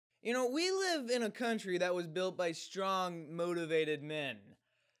You know, we live in a country that was built by strong, motivated men.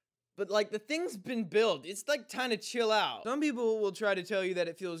 But like the thing's been built, it's like time to chill out. Some people will try to tell you that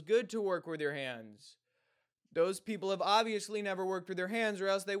it feels good to work with your hands. Those people have obviously never worked with their hands, or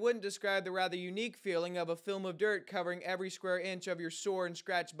else they wouldn't describe the rather unique feeling of a film of dirt covering every square inch of your sore and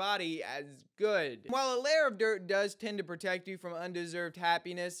scratched body as good. While a layer of dirt does tend to protect you from undeserved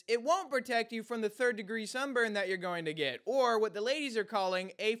happiness, it won't protect you from the 3rd-degree sunburn that you're going to get, or what the ladies are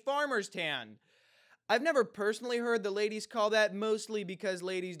calling a farmer's tan. I've never personally heard the ladies call that, mostly because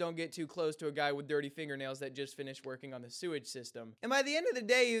ladies don't get too close to a guy with dirty fingernails that just finished working on the sewage system. And by the end of the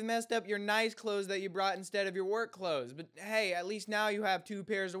day, you've messed up your nice clothes that you brought instead of your work clothes. But hey, at least now you have 2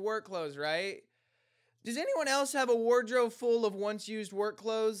 pairs of work clothes, right? Does anyone else have a wardrobe full of once-used work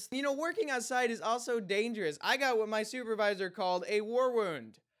clothes? You know, working outside is also dangerous. I got what my supervisor called a war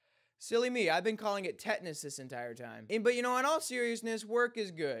wound. Silly me, I've been calling it tetanus this entire time. But you know, in all seriousness, work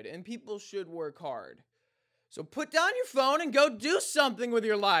is good, and people should work hard. So put down your phone and go do something with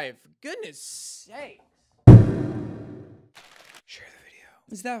your life. Goodness sakes. Share the video.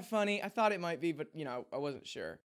 Is that funny? I thought it might be, but you know, I wasn't sure.